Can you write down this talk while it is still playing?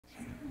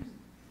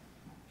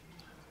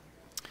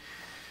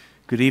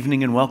Good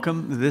evening and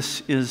welcome.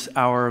 This is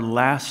our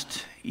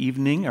last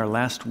evening, our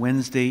last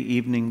Wednesday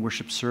evening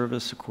worship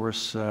service. Of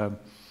course,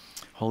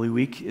 Holy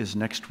Week is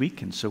next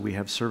week, and so we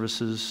have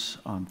services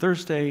on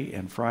Thursday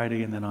and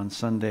Friday, and then on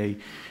Sunday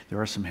there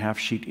are some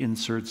half-sheet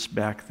inserts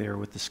back there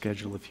with the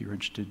schedule if you're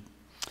interested.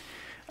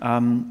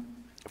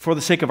 For the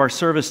sake of our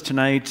service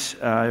tonight,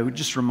 I would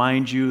just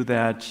remind you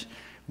that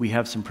we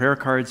have some prayer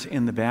cards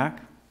in the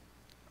back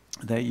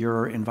that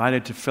you're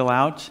invited to fill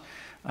out.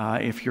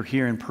 If you're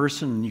here in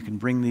person, you can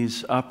bring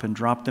these up and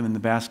drop them in the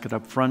basket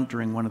up front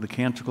during one of the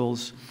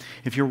canticles.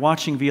 If you're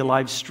watching via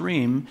live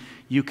stream,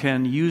 you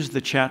can use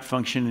the chat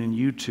function in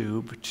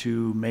YouTube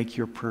to make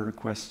your prayer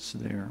requests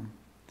there.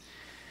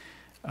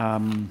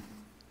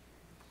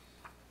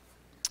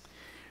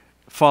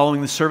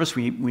 Following the service,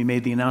 we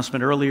made the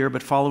announcement earlier,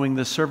 but following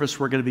the service,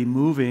 we're going to be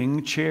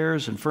moving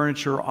chairs and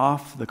furniture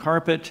off the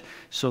carpet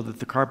so that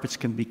the carpets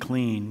can be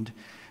cleaned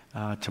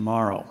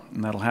tomorrow.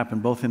 And that'll happen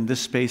both in this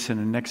space and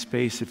in the next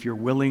space. If you're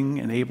willing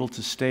and able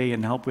to stay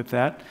and help with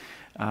that,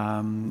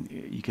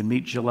 you can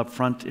meet Jill up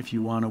front if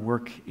you want to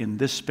work in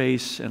this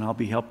space, and I'll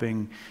be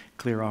helping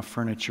clear off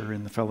furniture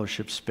in the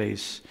fellowship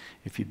space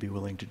if you'd be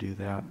willing to do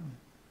that.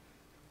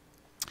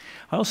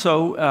 I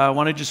also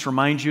want to just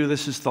remind you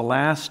this is the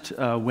last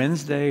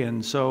Wednesday,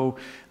 and so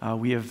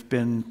we have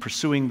been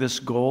pursuing this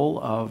goal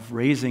of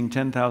raising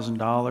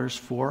 $10,000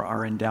 for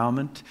our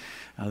endowment.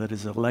 That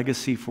is a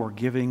legacy for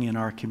giving in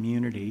our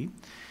community.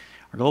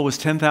 Our goal was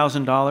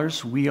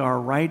 $10,000. We are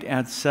right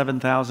at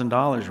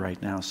 $7,000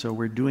 right now, so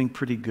we're doing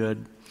pretty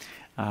good,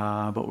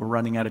 but we're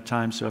running out of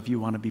time, so if you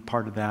want to be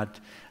part of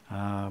that,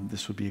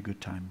 this would be a good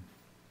time.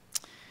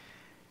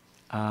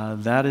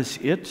 That is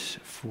it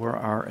for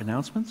our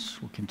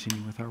announcements. We'll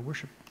continue with our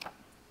worship.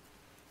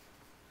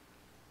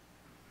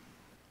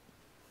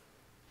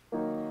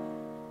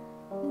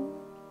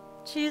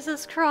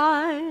 Jesus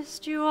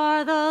Christ, you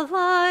are the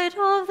light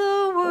of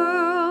the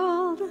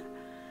world,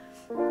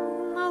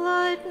 the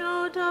light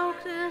no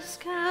darkness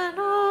can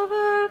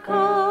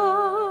overcome.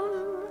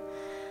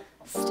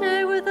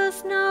 Stay with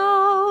us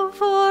now,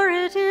 for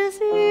it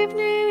is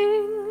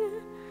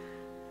evening,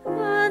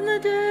 and the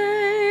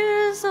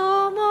day is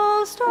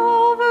almost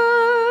over.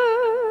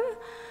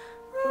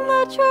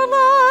 Let your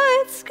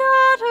light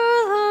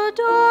scatter the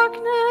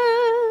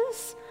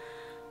darkness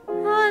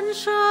and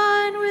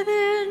shine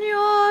within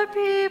your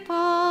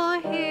people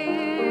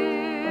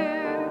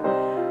here.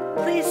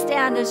 Please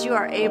stand as you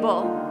are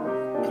able.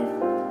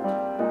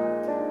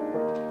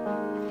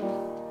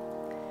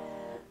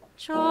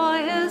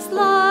 Joy is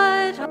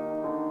light.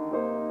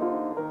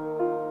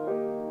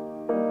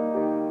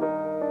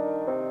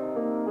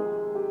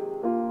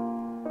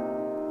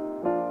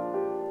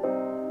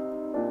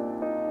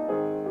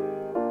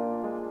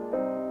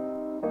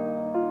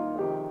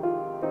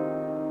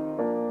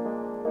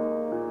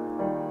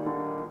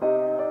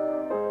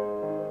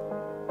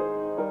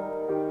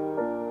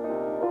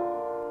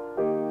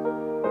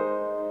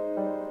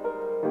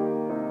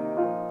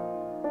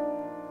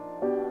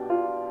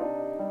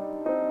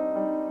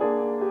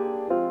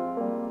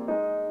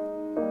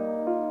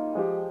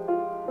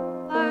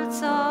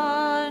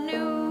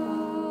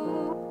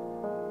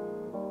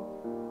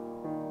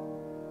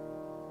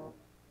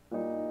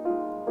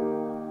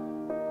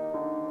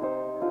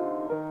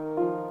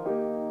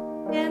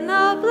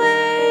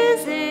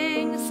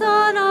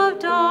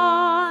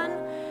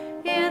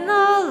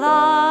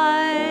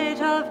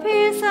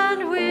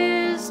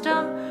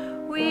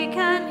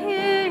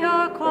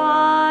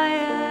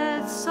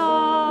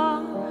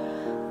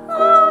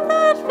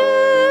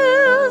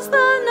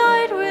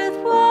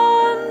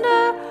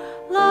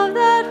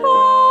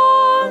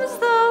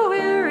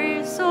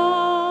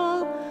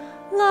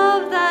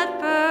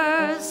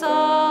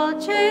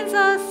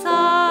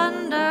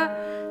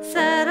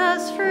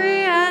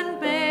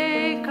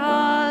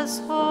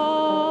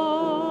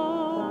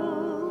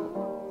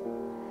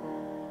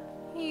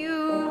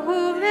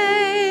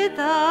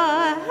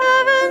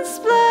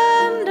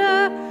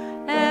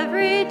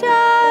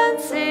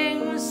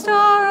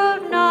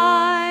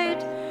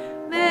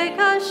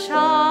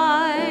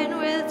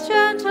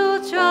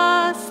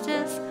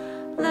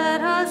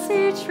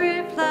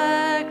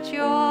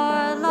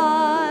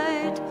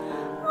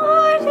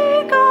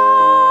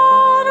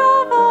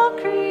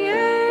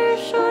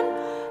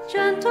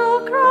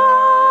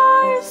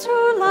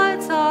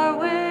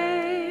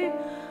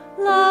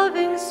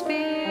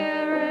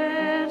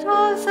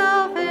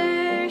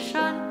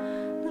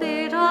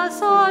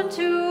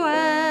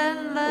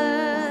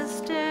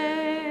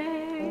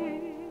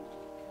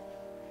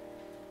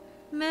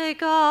 May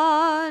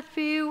God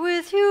be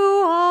with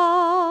you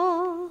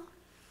all,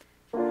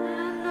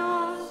 and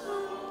also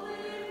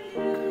with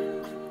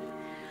you.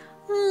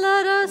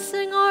 Let us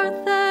sing our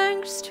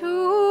thanks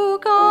to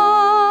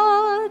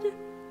God. It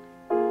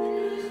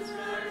is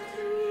right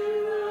to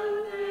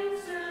give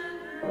thanks and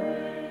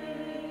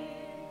praise.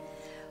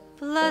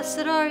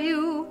 Blessed are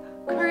you,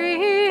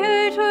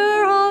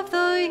 Creator of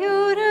the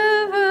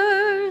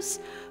universe.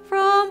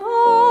 From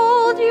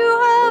old you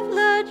have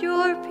led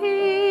your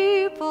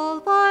people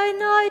by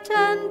night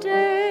and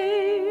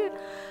day.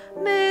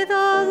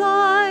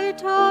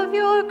 light of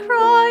your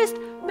Christ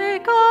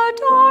make our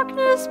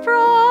darkness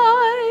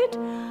bright.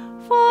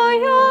 For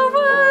your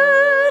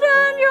word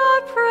and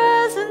your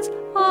presence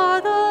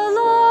are the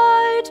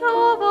light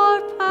of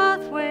our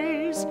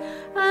pathways,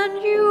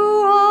 and you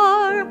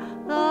are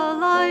the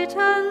light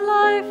and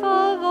life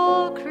of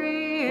all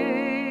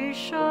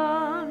creation.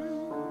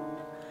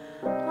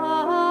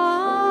 Amen.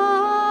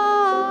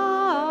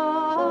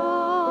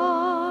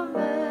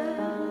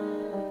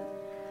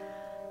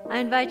 I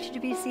invite you to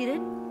be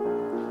seated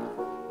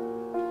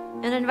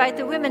and invite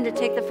the women to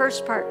take the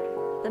first part,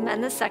 the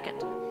men the second.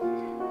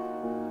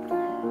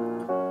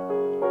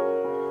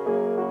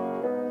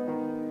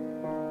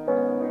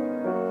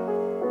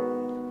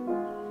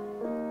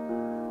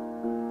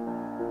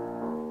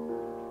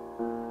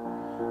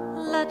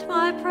 Let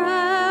my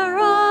prayer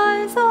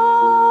rise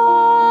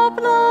up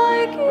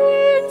like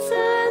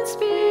incense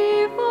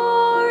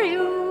before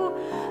you,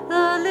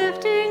 the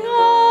lifting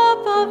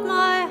up of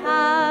my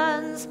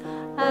hands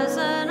as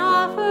an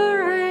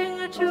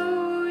offering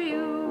to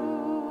you.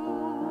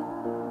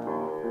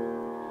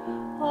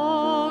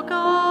 O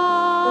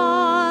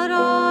God,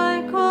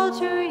 I call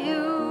to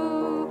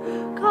you,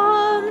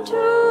 come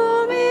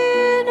to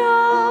me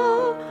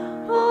now.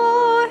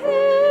 Oh,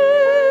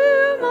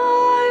 hear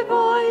my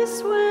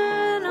voice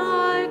when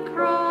I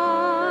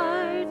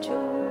cry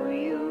to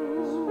you.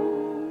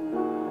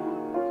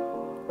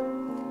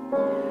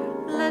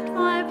 Let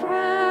my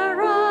prayer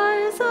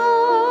rise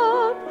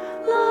up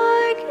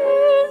like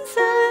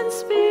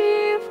incense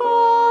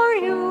before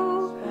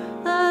you,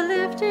 the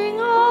lifting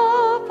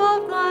up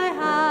of my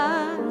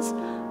hands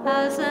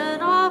as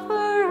an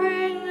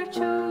offering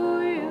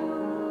to you.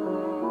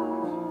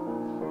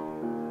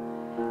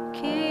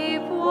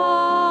 Keep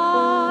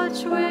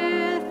watch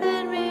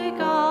within me,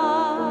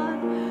 God.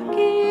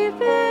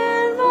 Keep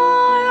in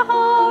my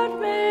heart,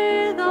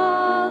 may the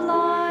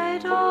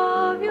light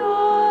of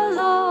your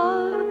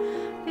love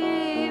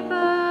be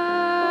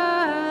burning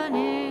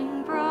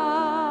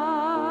bright.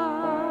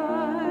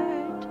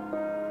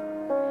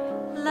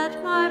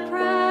 Let my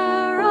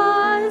prayer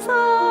rise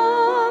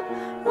up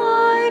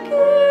like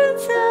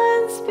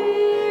incense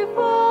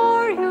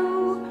before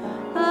you,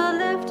 the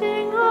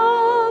lifting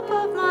up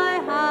of my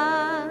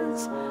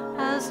hands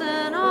as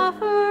an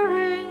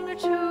offering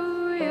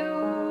to you.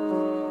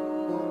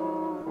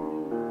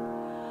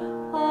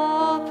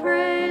 All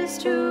praise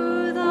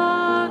to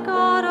the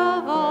God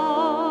of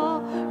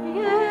all,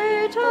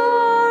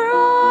 creator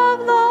of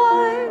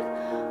life.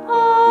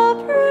 All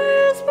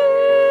praise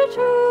be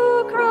to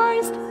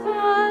Christ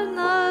and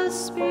the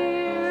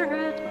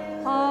Spirit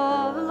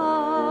of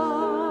love.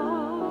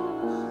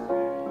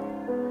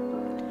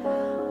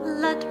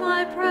 Let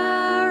my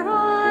prayer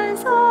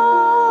rise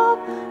up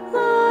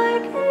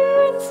like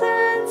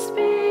incense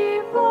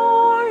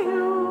before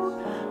you,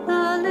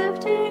 the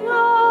lifting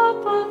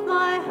up of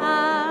my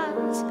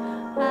hands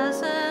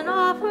as an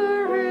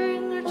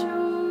offering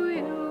to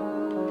you.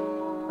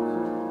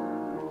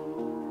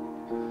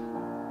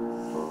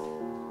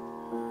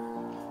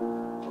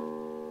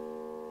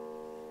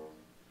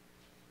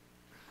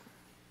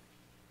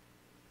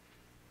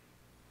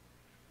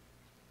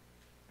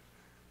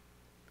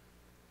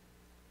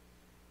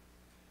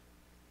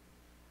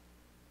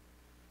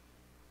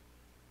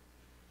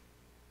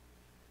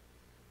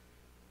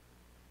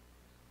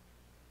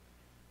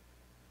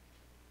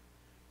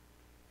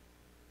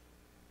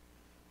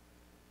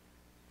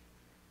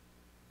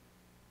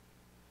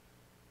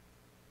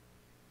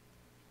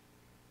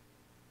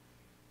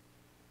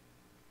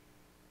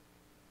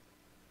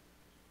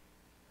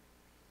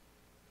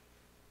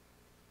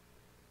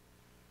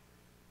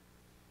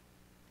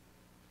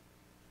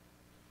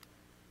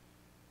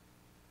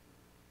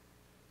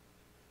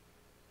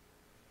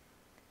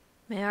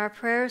 May our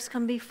prayers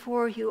come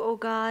before you, O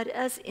God,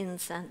 as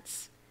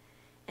incense,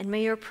 and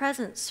may your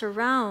presence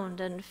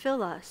surround and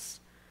fill us,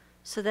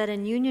 so that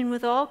in union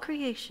with all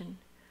creation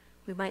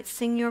we might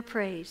sing your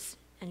praise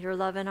and your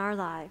love in our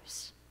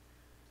lives.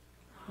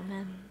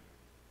 Amen.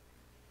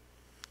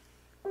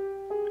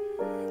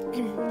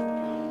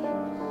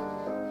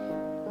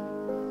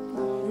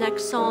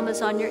 Next psalm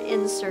is on your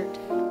insert.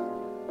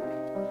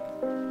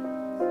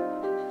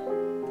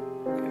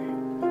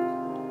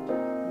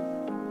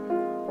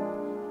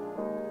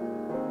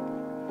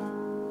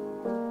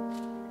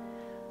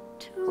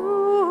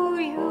 To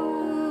you,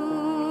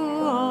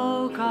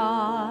 O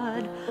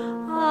God,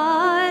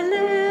 I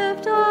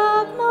lift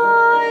up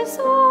my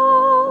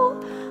soul.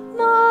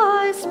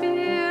 My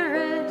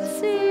spirit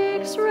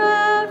seeks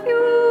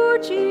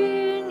refuge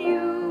in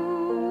you.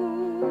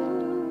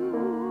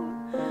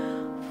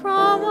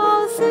 From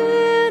all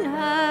sin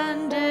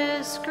and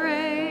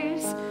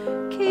disgrace,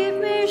 keep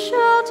me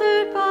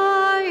sheltered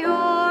by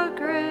your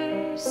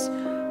grace,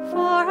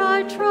 for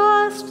I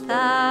trust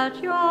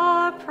that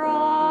your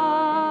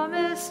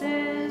promise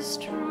is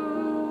true.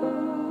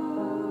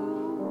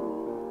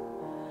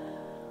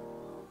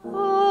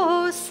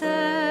 Oh,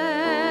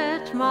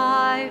 set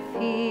my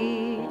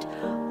feet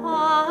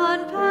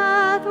on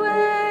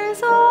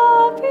pathways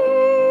of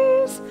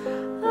peace,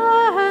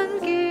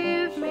 and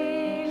give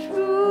me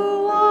true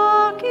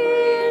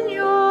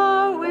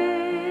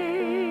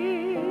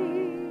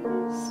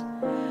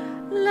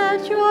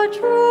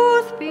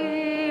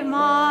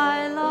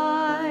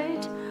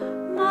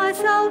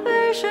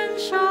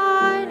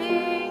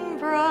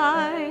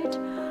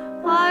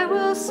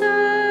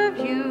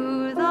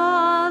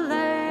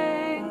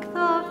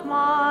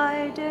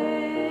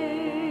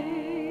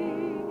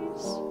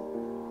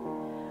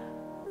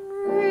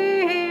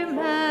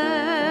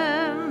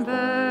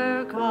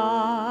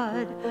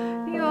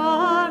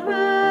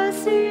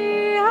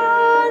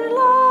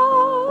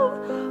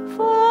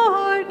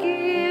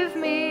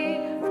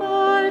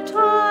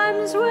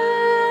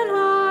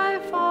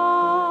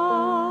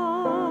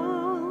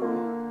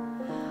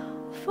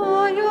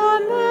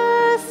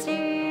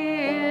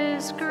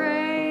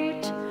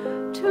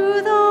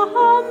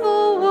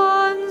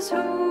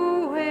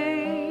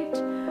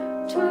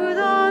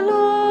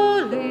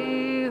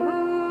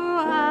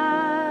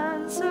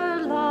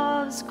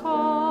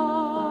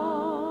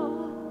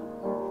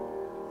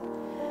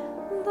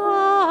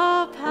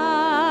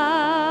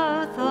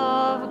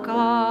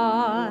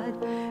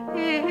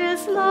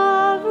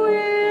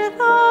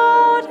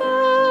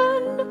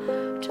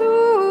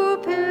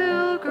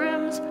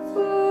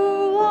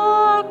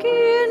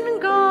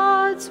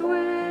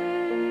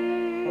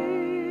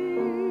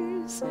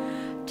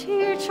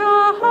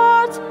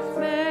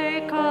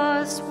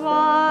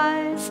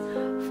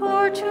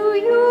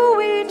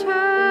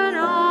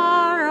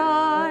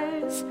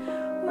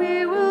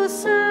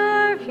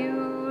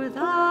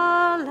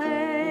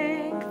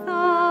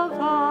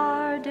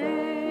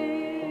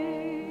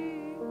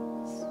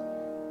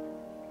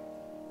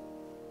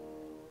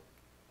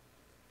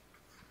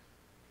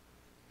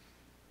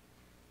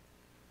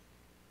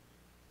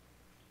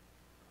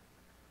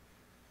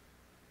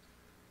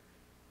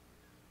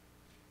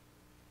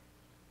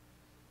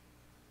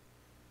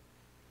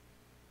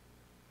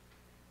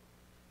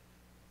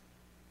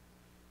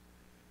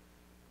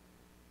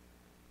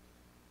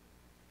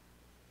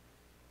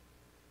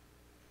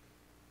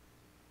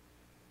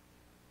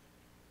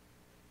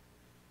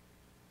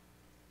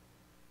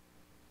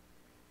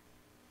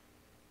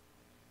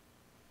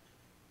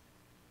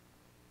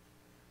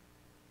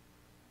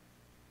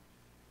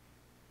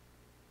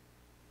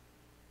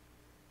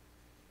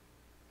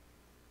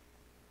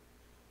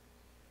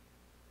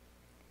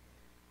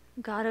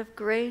God of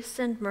grace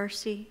and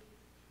mercy,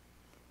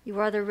 you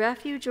are the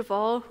refuge of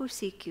all who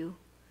seek you.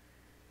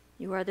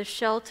 You are the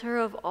shelter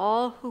of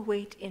all who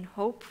wait in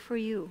hope for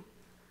you.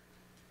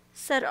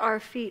 Set our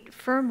feet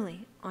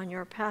firmly on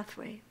your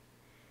pathway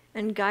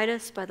and guide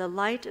us by the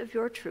light of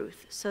your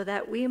truth so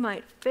that we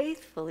might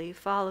faithfully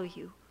follow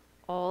you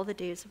all the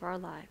days of our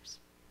lives.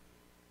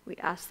 We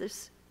ask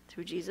this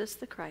through Jesus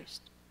the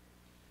Christ.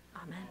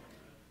 Amen.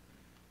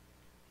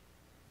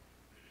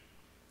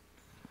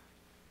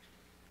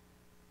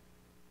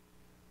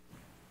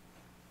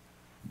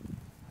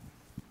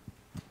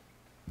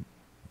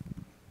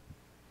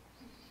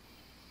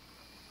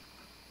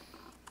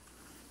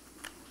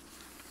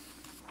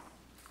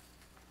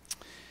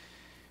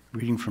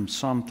 Reading from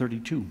Psalm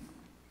 32.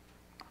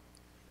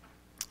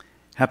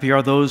 Happy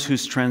are those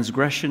whose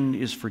transgression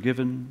is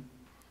forgiven,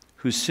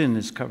 whose sin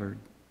is covered.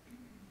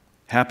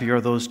 Happy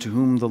are those to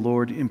whom the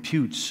Lord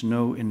imputes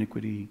no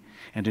iniquity,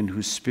 and in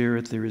whose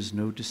spirit there is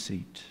no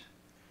deceit.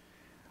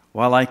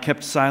 While I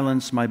kept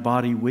silence, my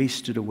body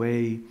wasted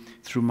away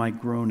through my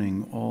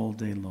groaning all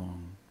day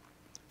long.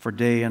 For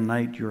day and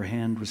night your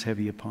hand was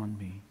heavy upon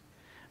me.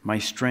 My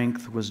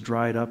strength was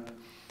dried up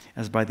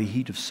as by the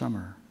heat of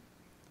summer.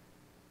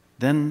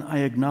 Then I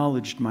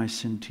acknowledged my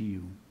sin to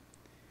you.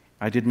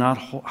 I did not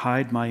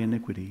hide my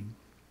iniquity.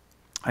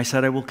 I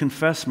said, I will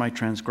confess my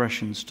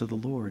transgressions to the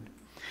Lord,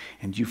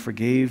 and you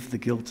forgave the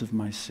guilt of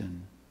my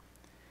sin.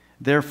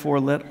 Therefore,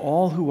 let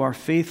all who are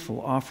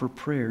faithful offer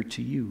prayer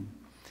to you.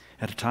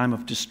 At a time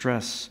of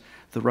distress,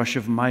 the rush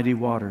of mighty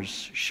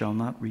waters shall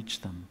not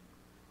reach them.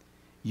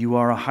 You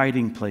are a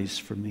hiding place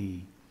for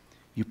me.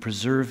 You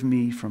preserve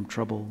me from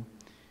trouble.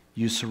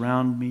 You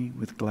surround me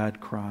with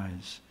glad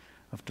cries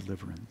of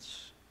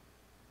deliverance.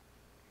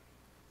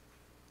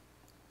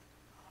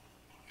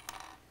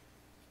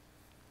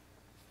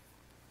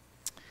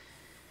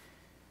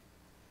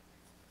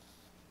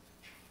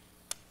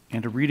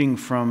 And a reading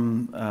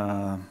from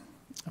a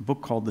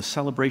book called The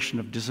Celebration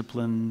of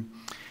Discipline.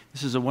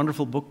 This is a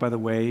wonderful book, by the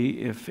way,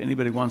 if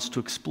anybody wants to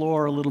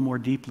explore a little more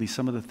deeply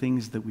some of the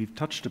things that we've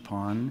touched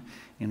upon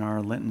in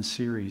our Lenten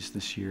series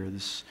this year.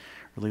 This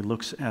really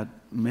looks at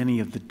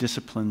many of the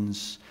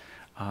disciplines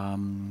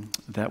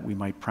that we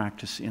might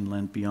practice in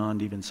Lent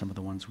beyond even some of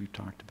the ones we've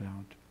talked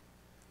about.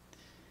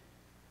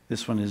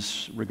 This one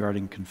is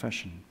regarding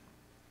confession.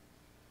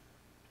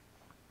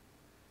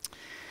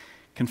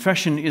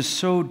 Confession is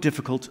so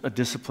difficult a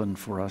discipline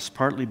for us,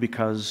 partly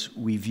because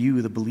we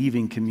view the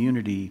believing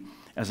community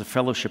as a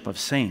fellowship of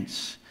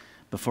saints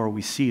before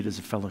we see it as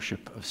a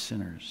fellowship of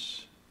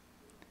sinners.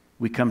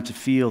 We come to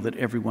feel that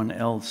everyone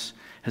else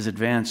has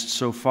advanced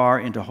so far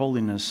into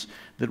holiness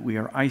that we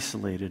are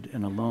isolated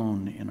and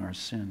alone in our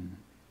sin.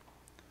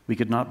 We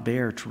could not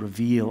bear to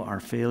reveal our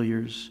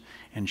failures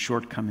and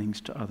shortcomings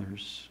to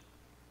others.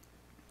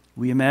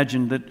 We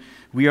imagine that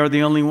we are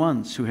the only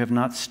ones who have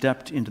not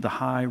stepped into the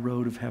high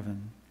road of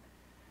heaven.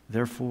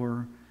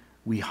 Therefore,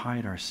 we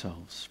hide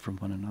ourselves from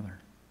one another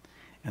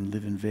and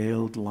live in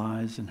veiled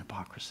lies and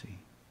hypocrisy.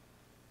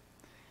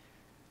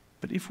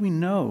 But if we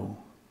know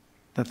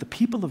that the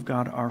people of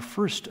God are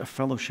first a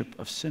fellowship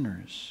of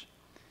sinners,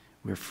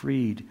 we're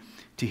freed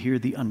to hear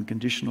the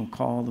unconditional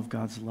call of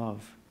God's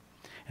love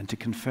and to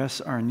confess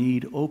our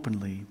need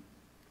openly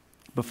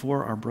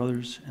before our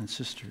brothers and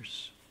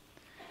sisters.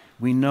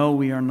 We know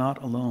we are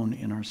not alone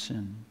in our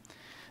sin.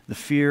 The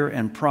fear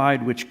and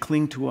pride which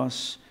cling to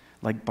us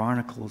like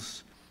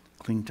barnacles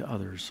cling to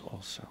others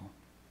also.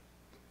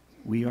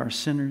 We are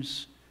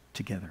sinners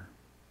together.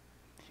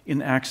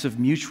 In acts of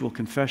mutual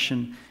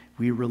confession,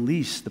 we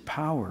release the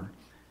power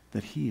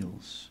that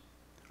heals.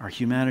 Our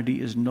humanity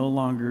is no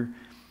longer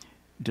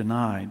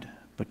denied,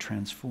 but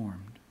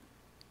transformed.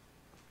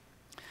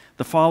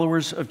 The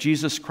followers of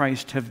Jesus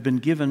Christ have been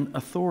given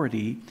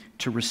authority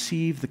to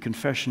receive the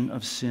confession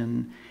of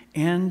sin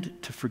and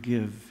to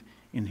forgive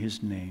in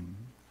his name.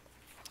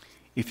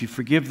 If you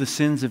forgive the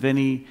sins of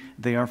any,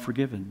 they are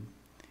forgiven.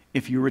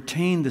 If you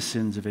retain the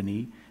sins of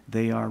any,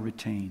 they are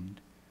retained.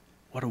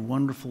 What a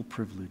wonderful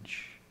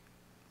privilege.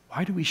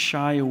 Why do we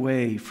shy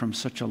away from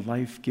such a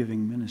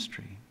life-giving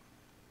ministry?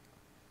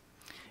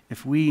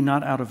 If we,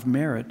 not out of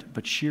merit,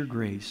 but sheer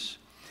grace,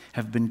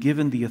 have been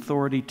given the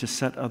authority to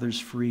set others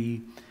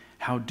free,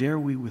 how dare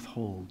we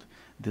withhold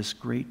this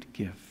great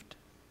gift?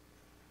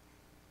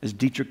 As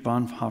Dietrich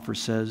Bonhoeffer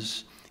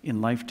says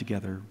in Life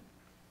Together,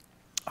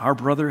 our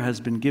brother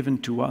has been given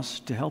to us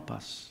to help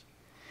us.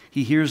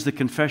 He hears the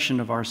confession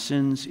of our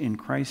sins in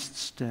Christ's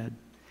stead,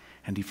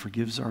 and he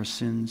forgives our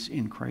sins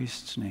in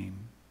Christ's name.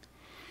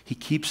 He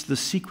keeps the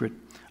secret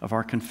of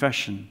our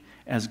confession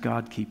as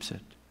God keeps it.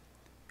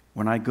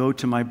 When I go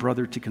to my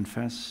brother to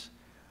confess,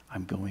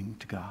 I'm going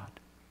to God.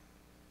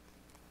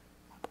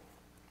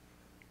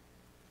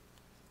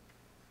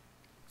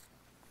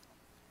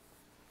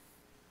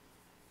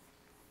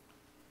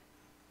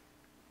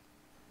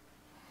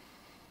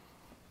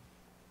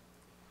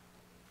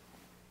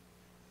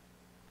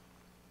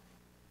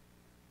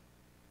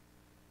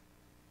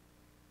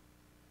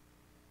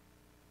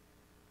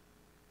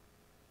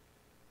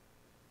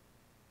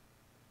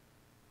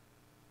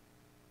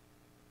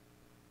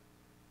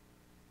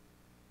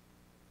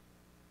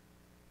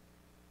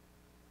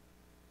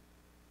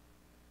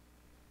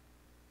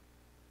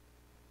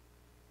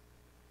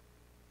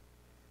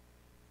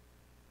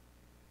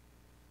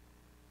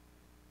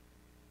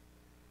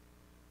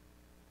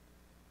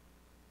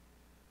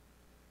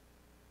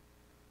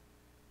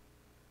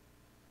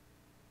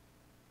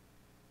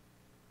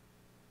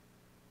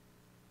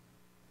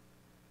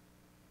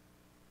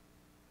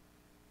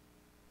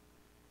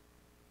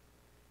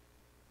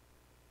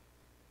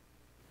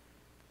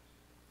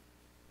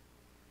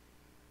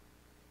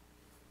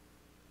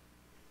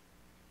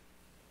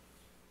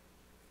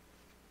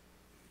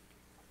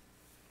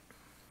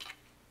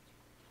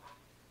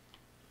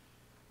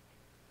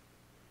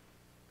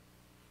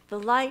 The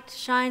light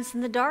shines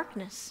in the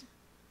darkness.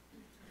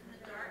 And the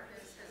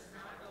darkness has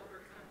not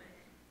overcome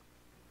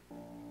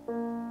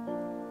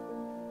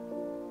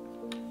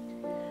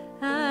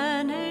it.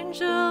 An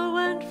angel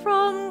went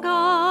from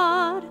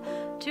God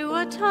to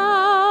a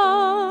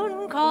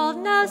town called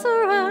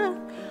Nazareth,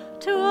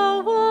 to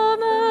a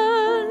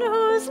woman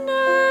whose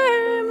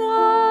name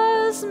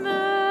was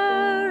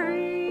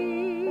Mary.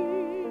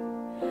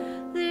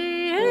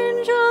 The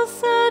angel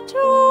said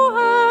to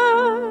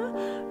her,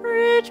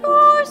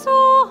 "Rejoice,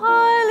 O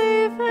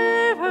highly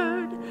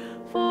favored,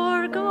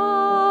 for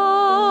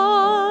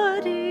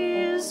God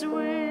is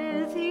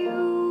with you.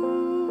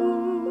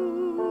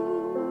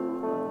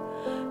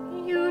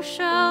 You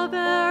shall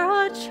bear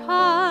a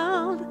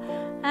child,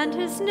 and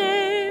his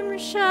name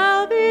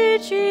shall be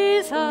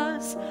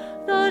Jesus,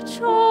 the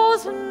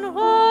chosen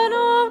one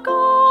of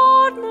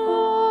God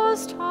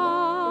Most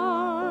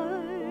High."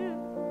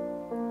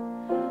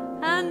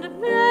 And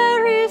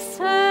Mary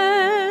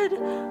said,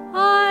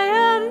 "I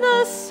am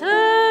the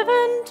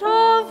servant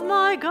of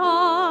my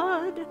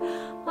God.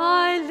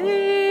 I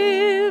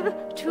live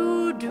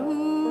to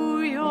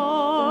do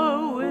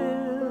your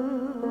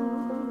will."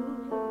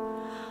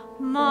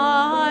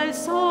 My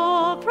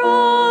soul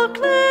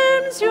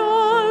proclaims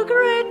your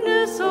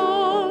greatness,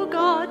 O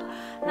God,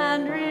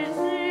 and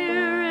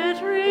near it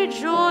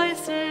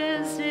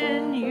rejoices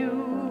in you.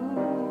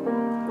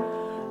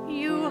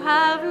 You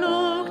have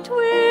looked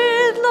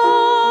with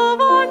love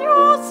on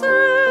your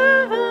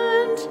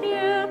servant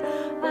here,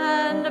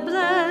 and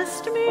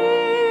blessed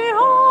me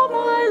all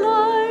my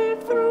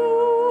life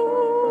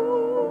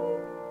through.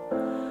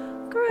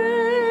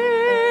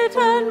 Great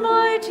and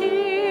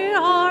mighty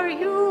are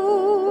you,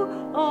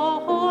 O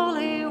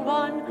Holy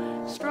One,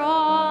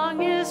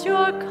 strong is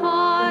your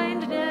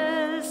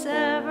kindness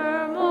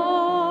evermore.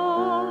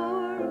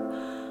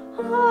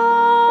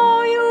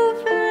 How you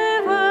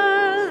favor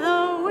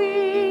the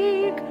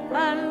weak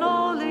and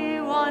lowly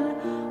one,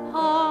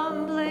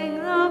 humbling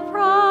the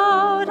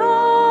proud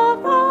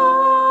of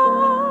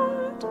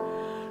heart.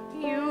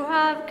 You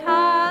have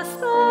cast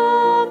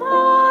the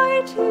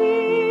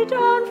mighty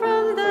down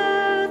from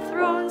their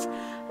thrones,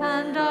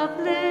 and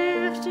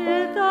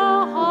uplifted the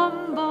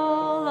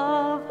humble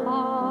of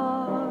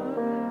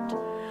heart.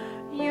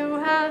 You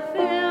have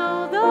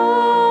filled the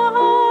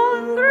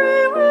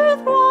hungry with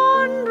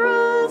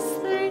wondrous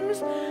things,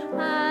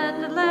 and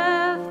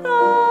left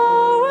the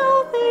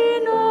wealthy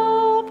no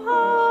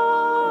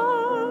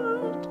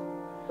part.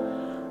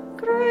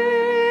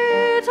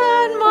 Great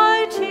and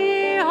mighty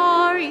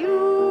are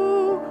you,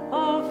 O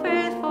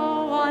faithful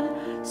one,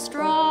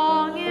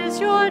 strong is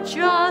your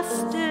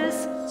justice,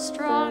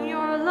 strong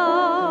your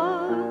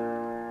love.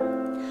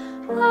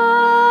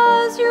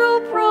 As you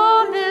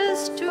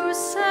promised to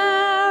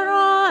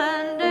Sarah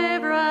and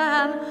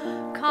Abraham,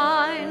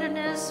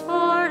 kindness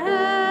forevermore.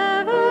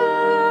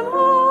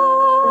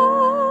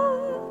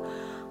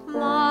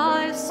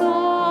 My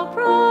soul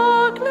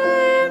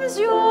proclaims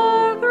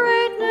your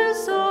greatness,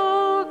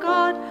 O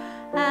God,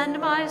 and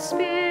my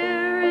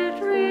spirit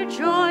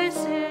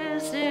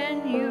rejoices in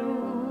you.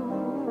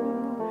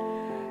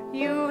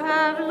 You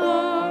have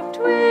looked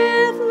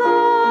with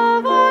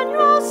love on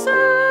your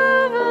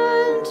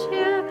servant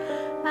here,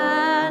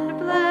 and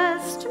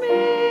blessed me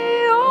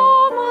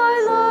all my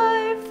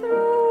life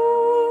through.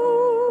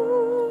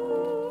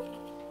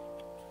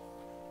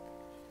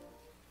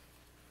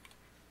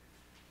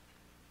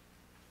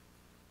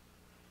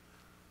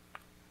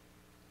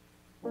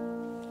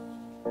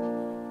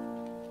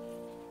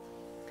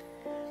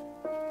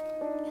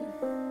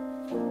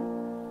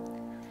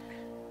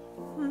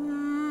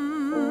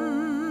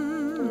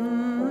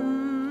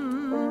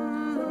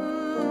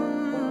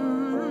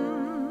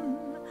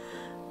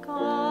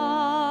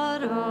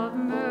 God of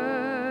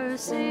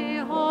mercy,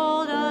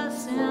 hold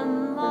us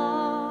in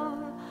love.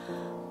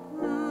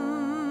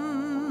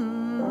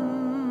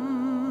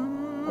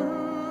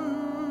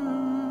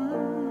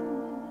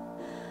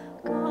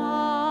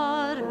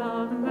 God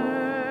of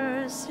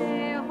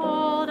mercy,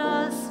 hold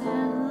us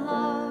in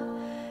love.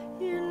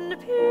 In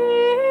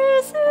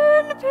peace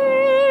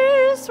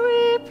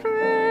we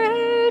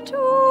pray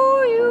to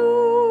you.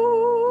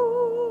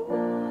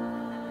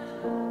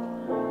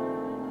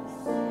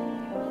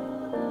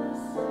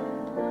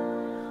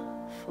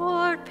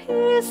 For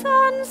peace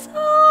and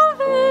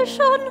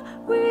salvation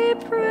we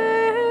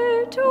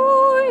pray to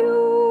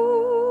you.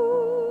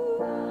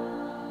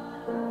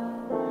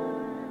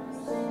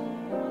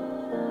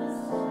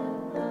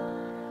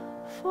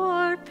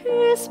 For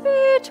peace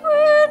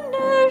between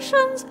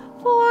nations,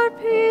 for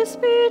peace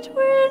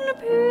between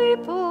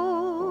people.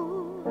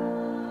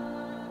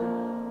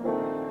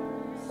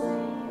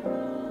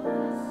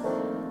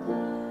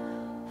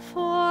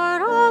 For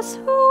us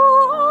who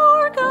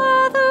are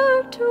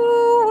gathered to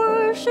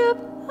worship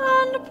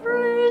and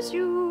praise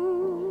you.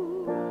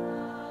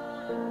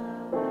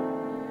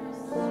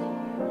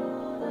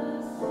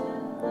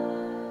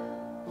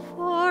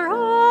 For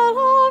all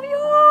of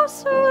your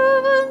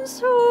servants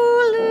who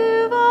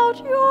live out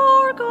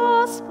your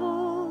gospel.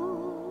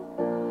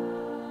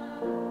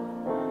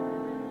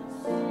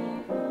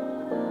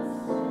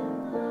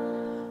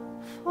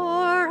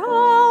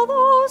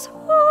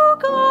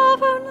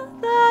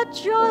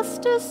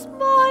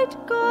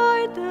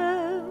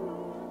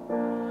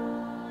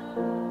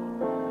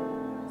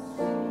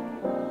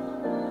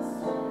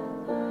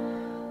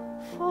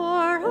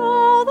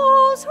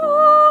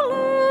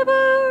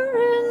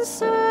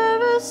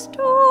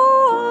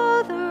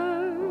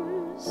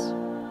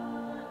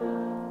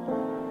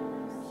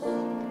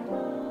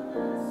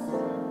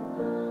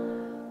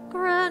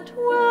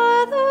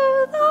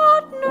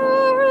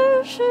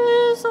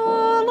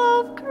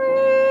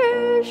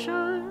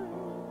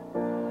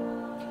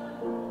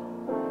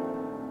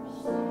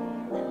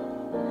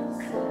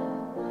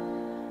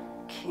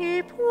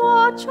 Keep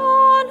watch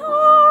on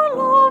our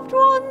loved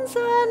ones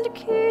and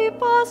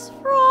keep us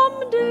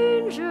from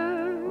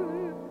danger.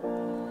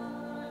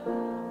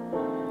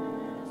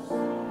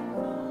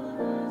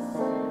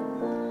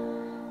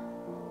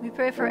 We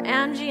pray for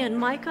Angie and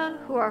Micah,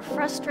 who are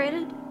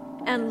frustrated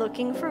and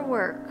looking for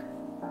work.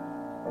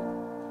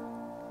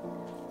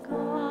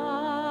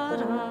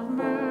 God of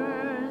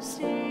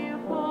mercy,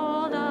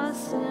 hold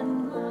us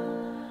in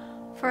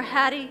love. For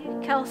Hattie,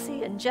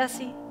 Kelsey, and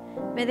Jesse,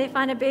 may they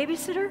find a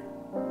babysitter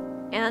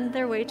and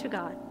their way to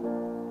God.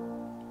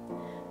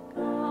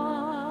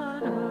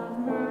 God of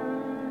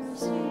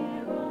mercy,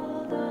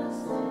 hold us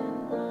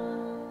in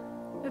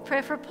love. We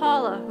pray for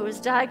Paula, who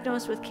is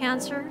diagnosed with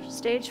cancer,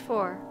 stage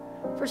 4,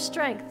 for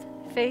strength,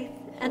 faith,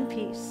 and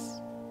peace.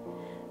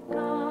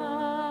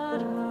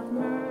 God of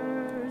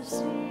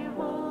mercy,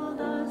 hold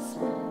us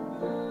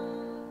in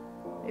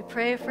love. We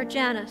pray for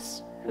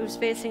Janice, who's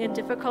facing a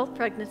difficult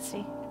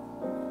pregnancy.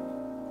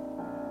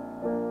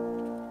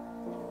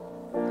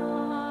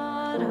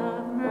 God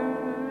of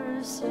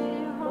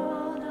mercy,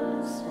 hold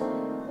us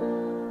in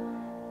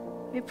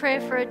love. We pray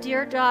for a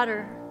dear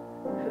daughter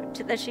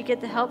that she get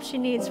the help she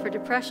needs for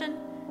depression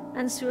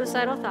and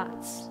suicidal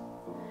thoughts.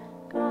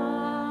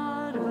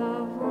 God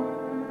of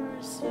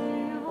mercy,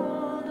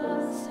 hold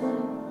us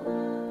in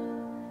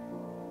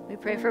love. We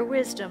pray for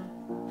wisdom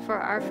for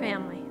our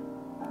family.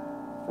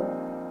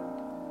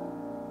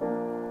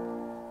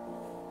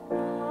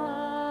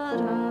 God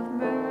of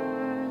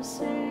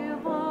mercy,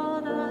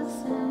 hold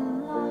us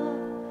in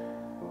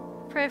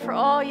love. Pray for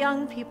all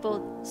young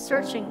people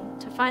searching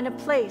to find a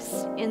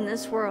place in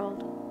this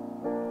world.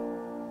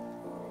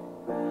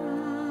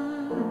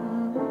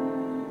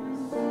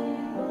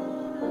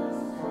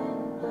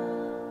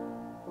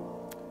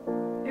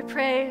 We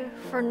pray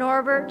for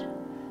Norbert,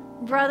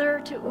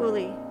 brother to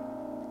Uli,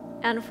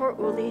 and for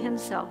Uli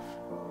himself.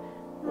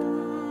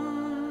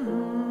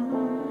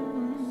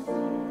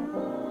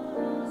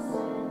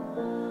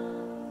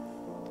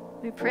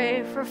 We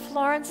pray for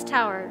Florence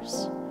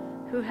Towers,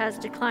 who has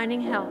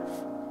declining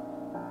health.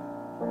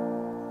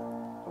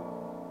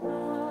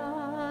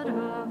 God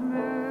of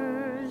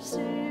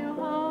mercy,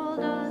 hold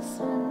us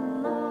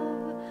in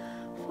love,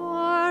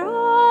 for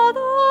all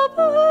the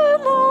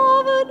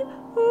beloved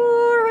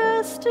who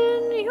rest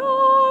in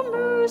your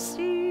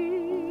mercy.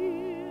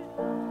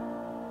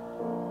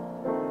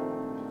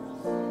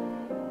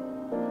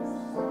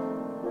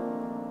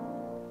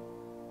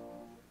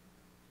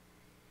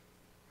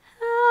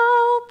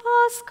 Help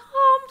us,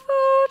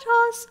 comfort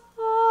us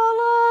all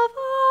of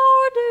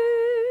our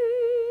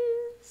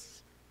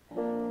days.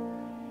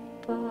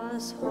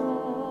 But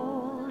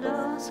hold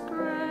us,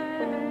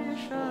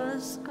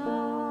 gracious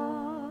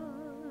God.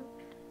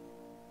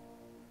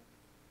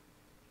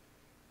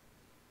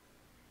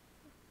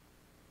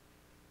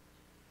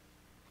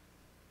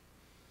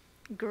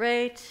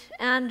 Great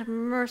and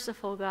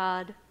merciful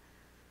God,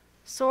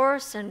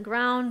 source and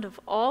ground of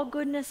all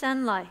goodness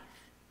and life,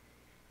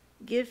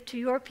 give to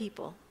your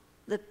people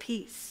the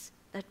peace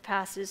that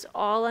passes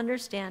all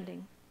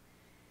understanding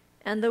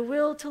and the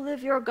will to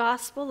live your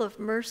gospel of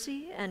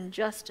mercy and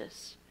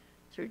justice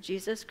through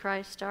Jesus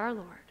Christ our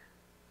Lord.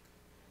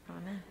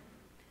 Amen.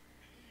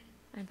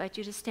 I invite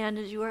you to stand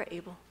as you are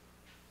able.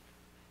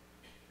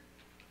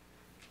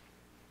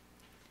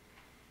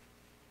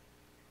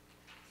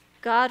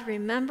 God,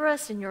 remember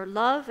us in your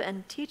love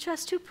and teach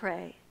us to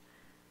pray.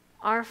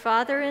 Our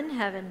Father in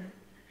heaven,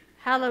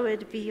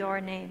 hallowed be your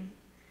name.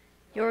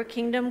 Your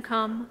kingdom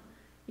come,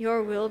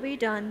 your will be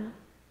done,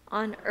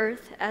 on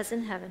earth as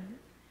in heaven.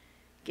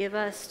 Give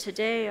us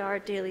today our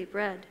daily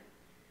bread.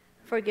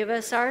 Forgive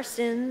us our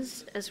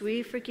sins as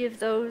we forgive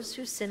those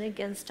who sin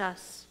against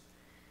us.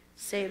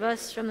 Save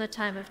us from the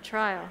time of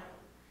trial,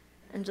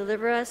 and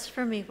deliver us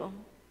from evil.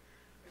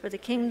 For the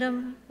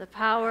kingdom, the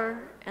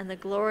power, and the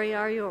glory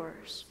are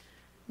yours,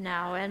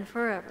 now and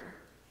forever.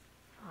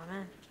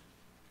 Amen.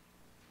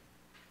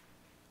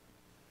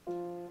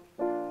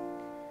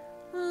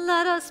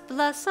 Let us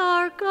bless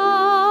our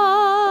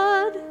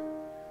God.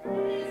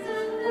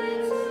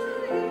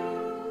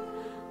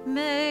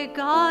 May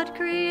God,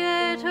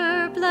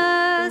 Creator,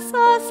 bless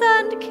us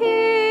and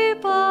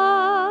keep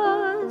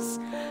us.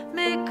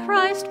 May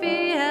Christ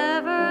be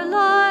ever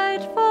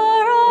light for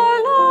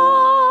our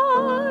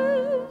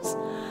lives.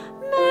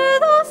 May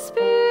the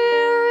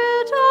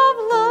Spirit of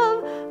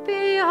love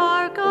be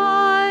our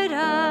guide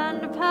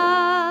and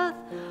path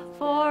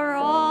for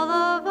all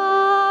of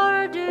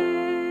our days.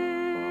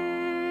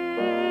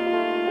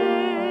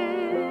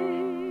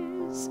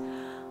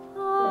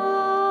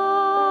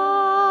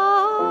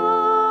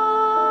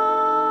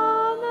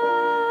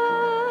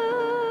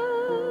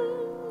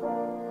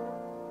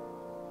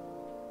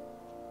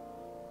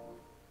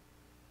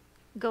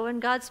 Go in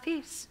God's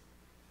peace.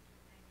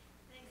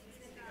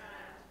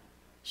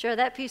 Share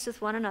that peace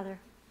with one another.